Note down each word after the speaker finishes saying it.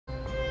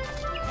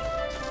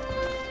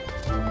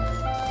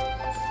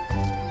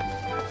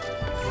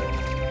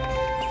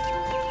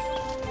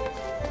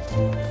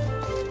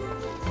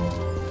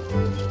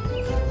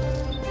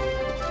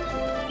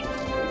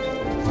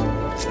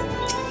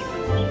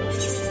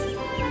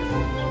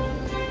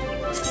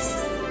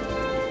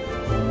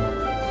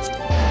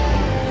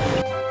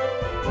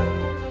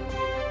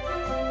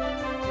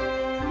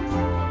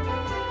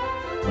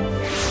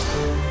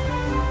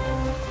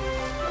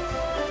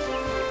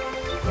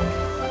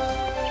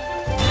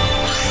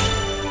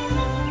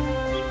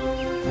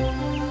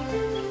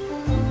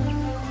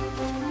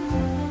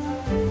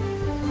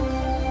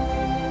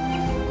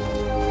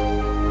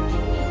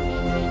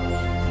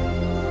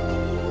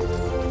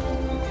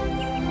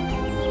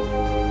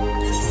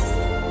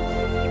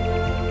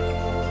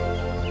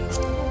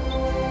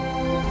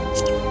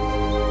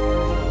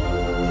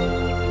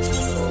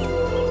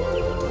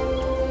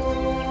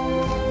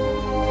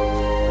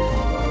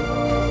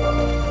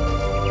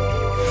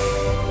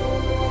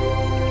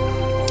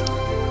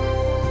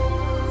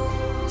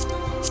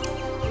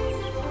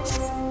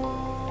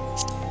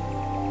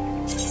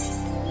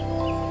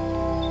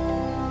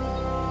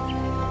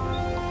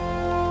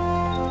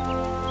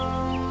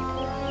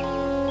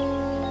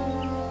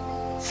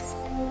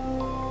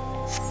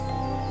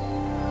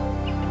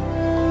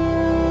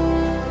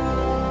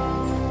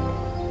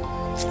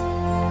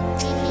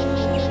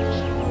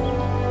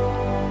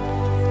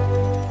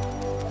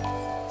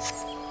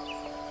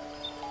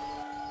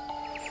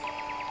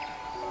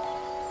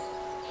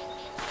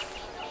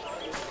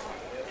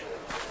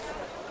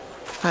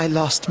I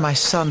lost my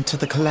son to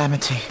the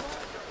calamity.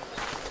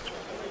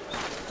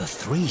 The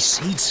three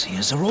Seed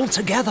Seers are all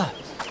together.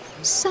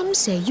 Some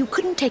say you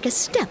couldn't take a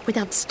step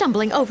without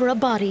stumbling over a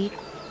body.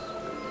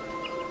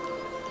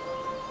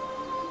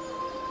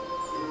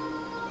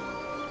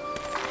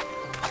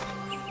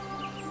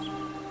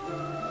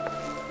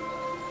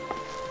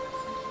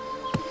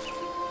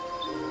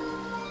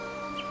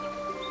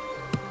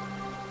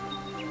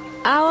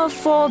 Our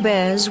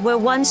forebears were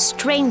once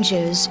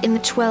strangers in the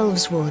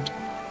Twelveswood.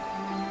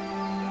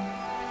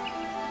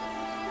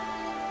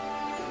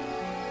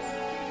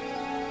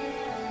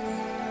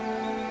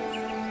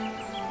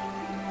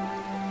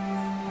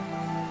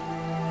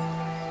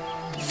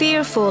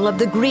 Fearful of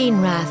the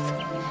Green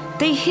Wrath,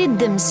 they hid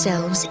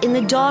themselves in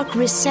the dark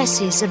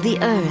recesses of the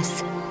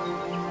earth.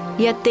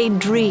 Yet they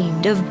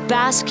dreamed of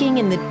basking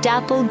in the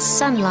dappled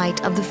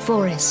sunlight of the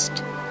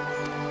forest.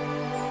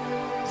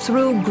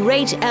 Through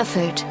great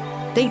effort,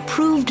 they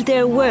proved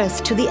their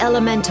worth to the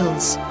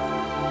elementals,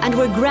 and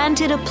were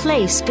granted a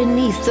place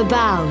beneath the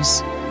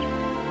boughs.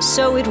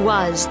 So it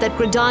was that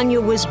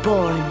Gridania was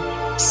born,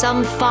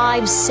 some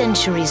 5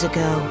 centuries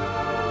ago.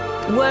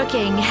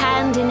 Working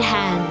hand in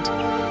hand,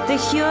 the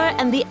Hyur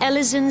and the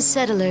Elysian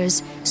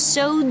settlers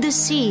sowed the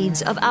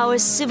seeds of our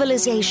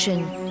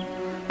civilization,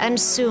 and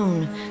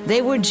soon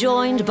they were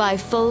joined by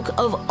folk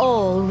of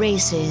all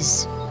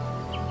races.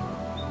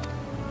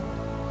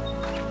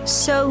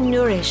 So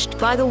nourished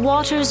by the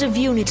waters of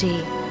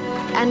unity,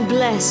 and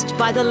blessed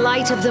by the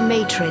light of the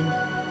matron,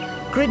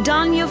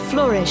 Gridania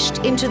flourished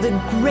into the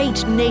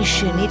great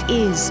nation it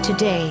is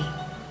today.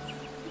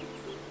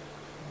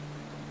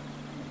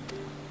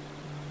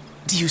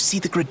 Do you see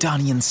the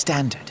Gridanian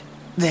standard?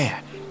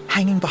 There,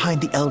 hanging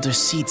behind the Elder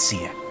Seed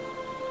Seer.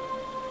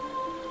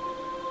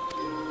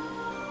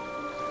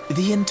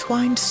 The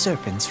entwined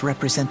serpents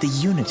represent the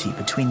unity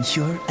between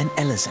Hyur and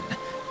Elysian.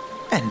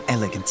 An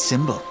elegant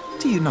symbol,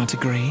 do you not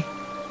agree?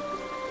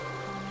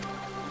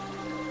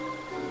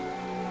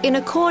 In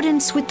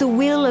accordance with the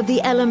will of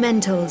the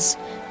elementals,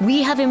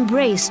 we have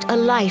embraced a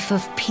life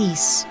of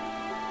peace.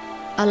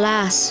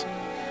 Alas,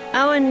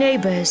 our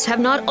neighbors have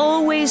not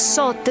always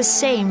sought the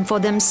same for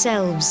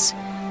themselves,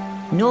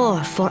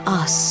 nor for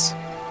us.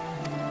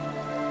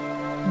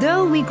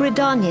 Though we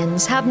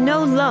Gridanians have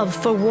no love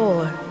for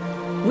war,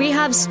 we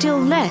have still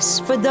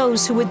less for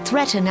those who would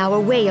threaten our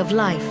way of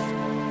life.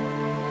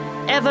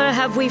 Ever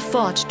have we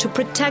fought to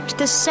protect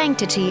the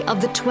sanctity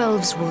of the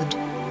Twelveswood.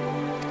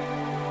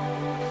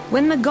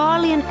 When the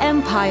Garlean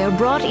Empire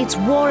brought its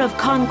war of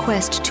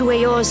conquest to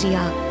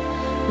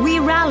Eorzea, we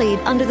rallied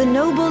under the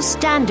noble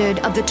standard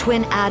of the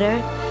Twin Adder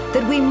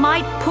that we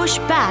might push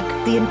back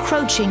the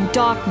encroaching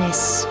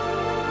darkness.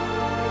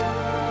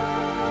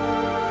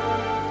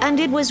 And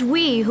it was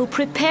we who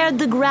prepared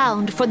the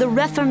ground for the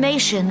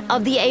reformation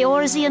of the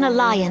Eorzean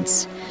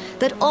Alliance,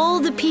 that all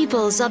the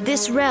peoples of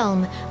this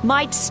realm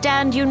might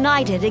stand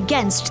united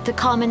against the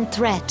common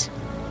threat.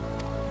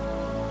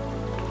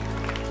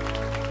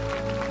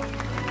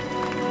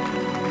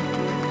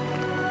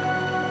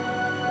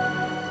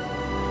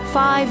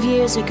 "5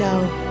 years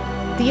ago,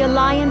 the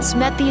Alliance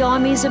met the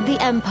armies of the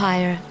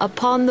Empire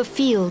upon the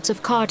fields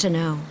of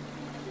Cartano.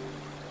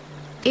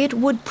 It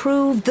would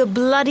prove the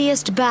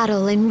bloodiest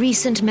battle in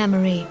recent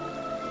memory.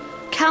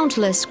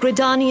 Countless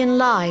Gridanian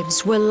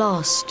lives were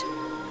lost.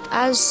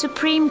 As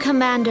Supreme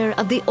Commander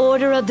of the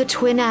Order of the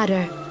Twin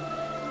Adder,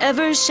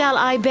 ever shall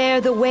I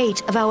bear the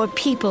weight of our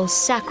people's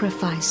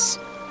sacrifice.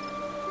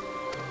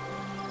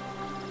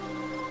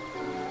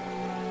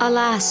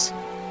 Alas,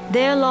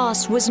 their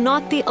loss was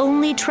not the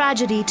only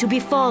tragedy to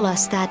befall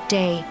us that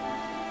day,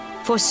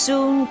 for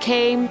soon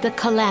came the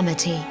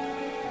calamity.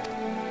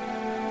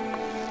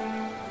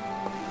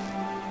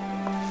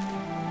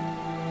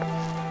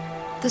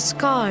 The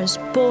scars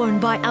borne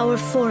by our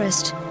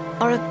forest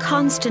are a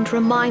constant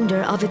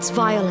reminder of its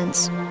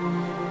violence.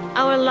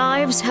 Our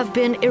lives have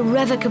been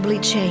irrevocably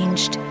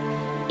changed,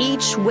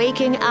 each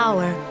waking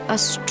hour a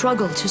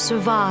struggle to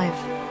survive.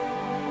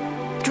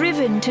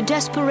 Driven to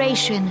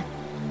desperation,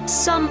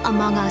 some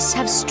among us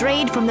have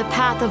strayed from the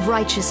path of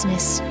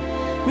righteousness,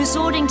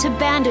 resorting to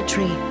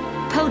banditry,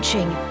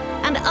 poaching,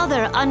 and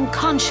other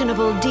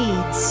unconscionable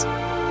deeds.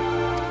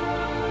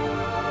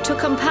 To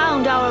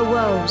compound our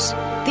woes,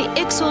 the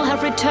Ixal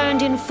have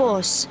returned in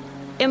force,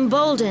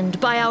 emboldened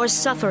by our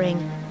suffering.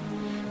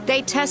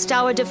 They test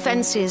our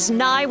defenses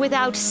nigh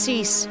without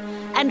cease,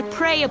 and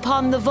prey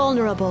upon the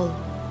vulnerable.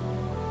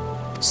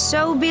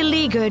 So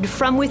beleaguered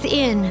from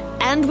within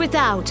and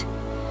without,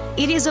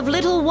 it is of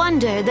little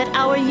wonder that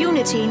our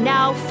unity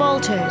now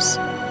falters.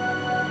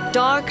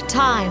 Dark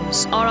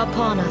times are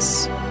upon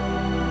us.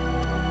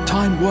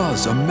 Time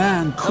was a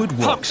man could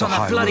walk the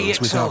high roads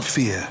without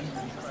fear.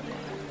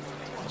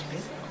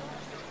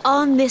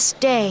 On this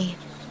day,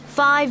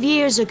 5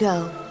 years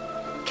ago,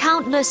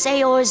 countless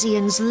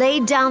Eorzeans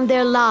laid down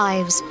their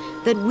lives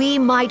that we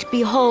might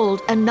behold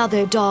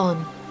another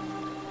dawn.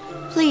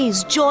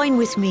 Please join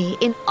with me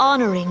in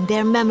honoring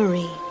their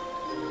memory.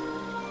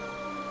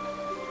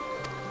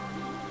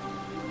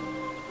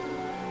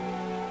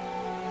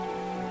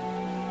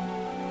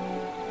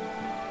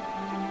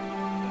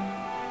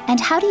 And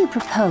how do you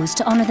propose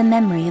to honor the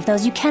memory of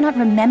those you cannot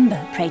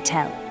remember, pray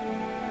tell?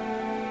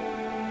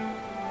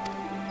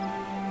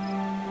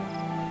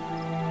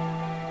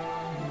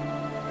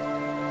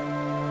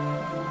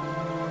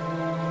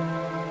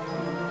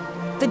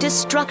 The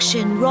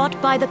destruction wrought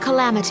by the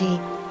calamity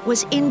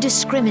was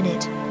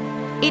indiscriminate.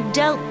 It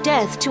dealt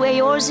death to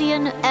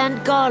Eorzean and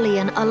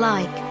Garlean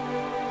alike.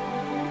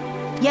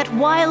 Yet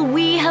while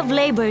we have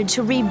labored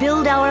to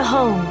rebuild our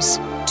homes,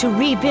 to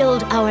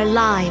rebuild our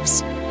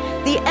lives,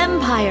 the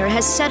Empire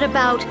has set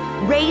about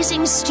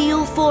raising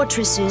steel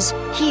fortresses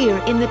here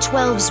in the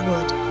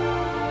Twelveswood.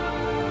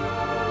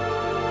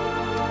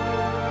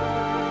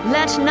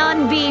 Let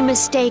none be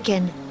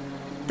mistaken.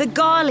 The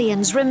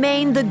Garleans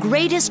remain the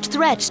greatest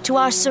threat to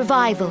our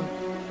survival.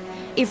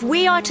 If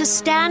we are to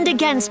stand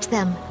against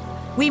them,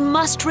 we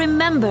must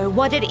remember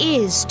what it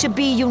is to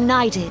be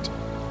united.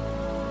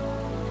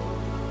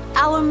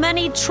 Our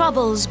many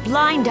troubles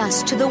blind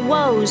us to the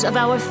woes of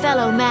our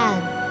fellow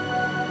man.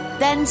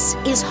 Thence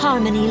is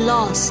harmony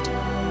lost.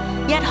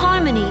 Yet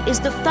harmony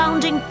is the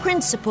founding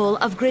principle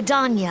of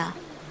Gridania.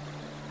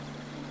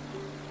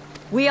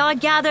 We are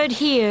gathered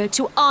here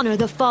to honor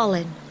the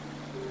fallen.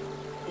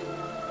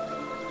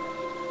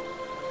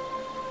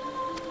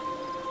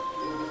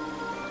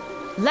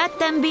 Let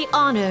them be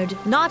honored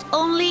not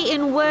only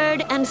in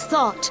word and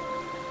thought,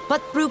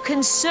 but through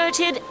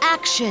concerted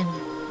action.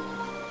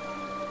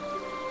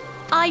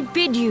 I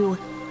bid you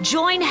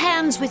join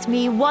hands with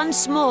me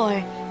once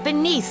more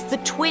beneath the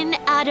Twin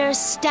Adder's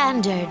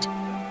standard.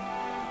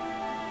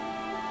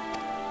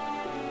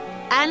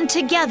 And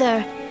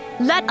together,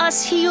 let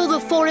us heal the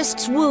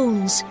forest's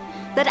wounds,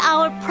 that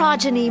our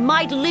progeny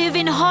might live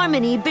in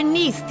harmony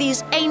beneath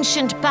these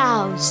ancient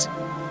boughs.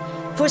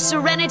 For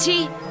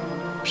serenity,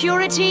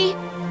 purity,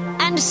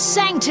 and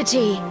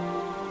sanctity.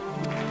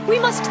 We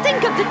must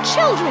think of the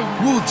children!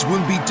 Woods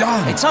will be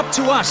done! It's up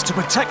to us to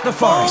protect the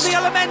All forest! the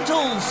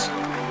elementals!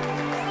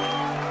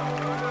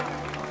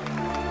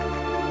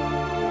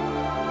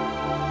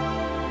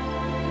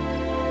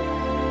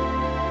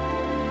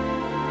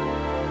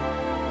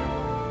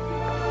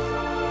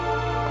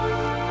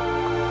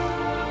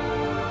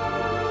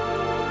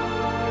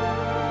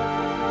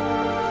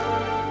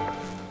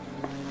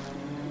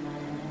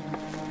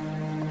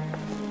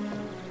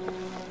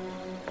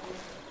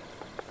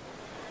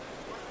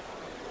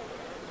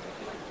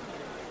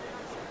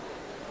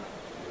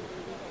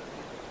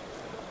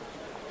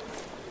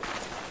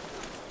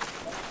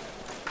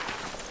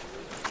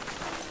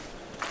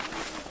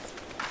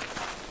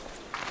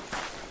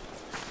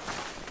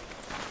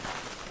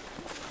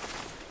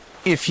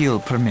 If you'll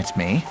permit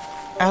me,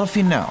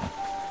 Alfie no.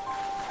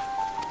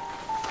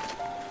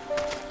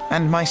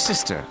 And my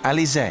sister,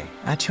 Alize,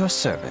 at your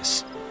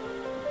service.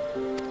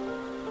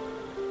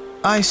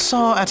 I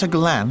saw at a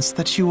glance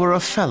that you were a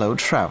fellow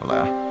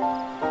traveler.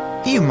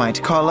 You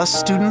might call us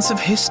students of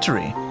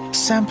history,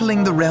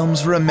 sampling the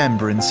realm's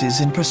remembrances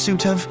in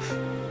pursuit of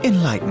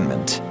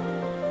enlightenment.